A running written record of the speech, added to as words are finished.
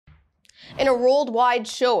In a worldwide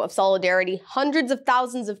show of solidarity, hundreds of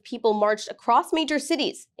thousands of people marched across major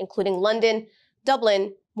cities, including London,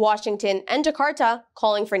 Dublin, Washington, and Jakarta,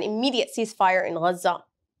 calling for an immediate ceasefire in Gaza.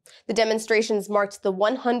 The demonstrations marked the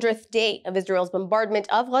 100th day of Israel's bombardment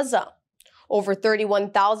of Gaza. Over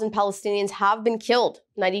 31,000 Palestinians have been killed,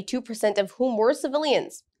 92% of whom were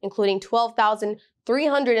civilians, including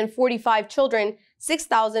 12,345 children,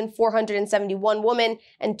 6,471 women,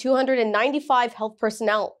 and 295 health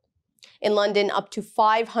personnel. In London, up to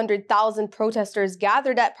 500,000 protesters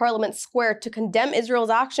gathered at Parliament Square to condemn Israel's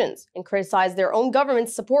actions and criticize their own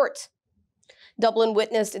government's support. Dublin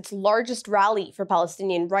witnessed its largest rally for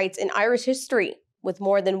Palestinian rights in Irish history, with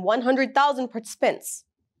more than 100,000 participants.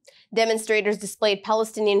 Demonstrators displayed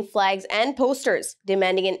Palestinian flags and posters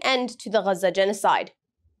demanding an end to the Gaza genocide.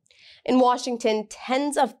 In Washington,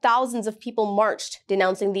 tens of thousands of people marched,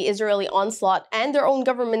 denouncing the Israeli onslaught and their own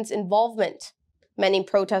government's involvement. Many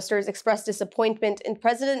protesters expressed disappointment in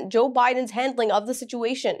President Joe Biden's handling of the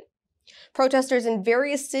situation. Protesters in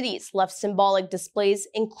various cities left symbolic displays,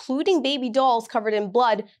 including baby dolls covered in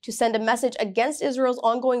blood, to send a message against Israel's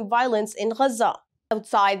ongoing violence in Gaza.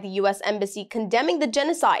 Outside the U.S. Embassy condemning the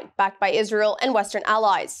genocide backed by Israel and Western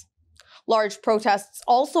allies. Large protests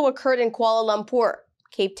also occurred in Kuala Lumpur,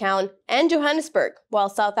 Cape Town, and Johannesburg, while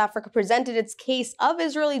South Africa presented its case of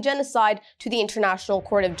Israeli genocide to the International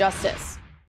Court of Justice.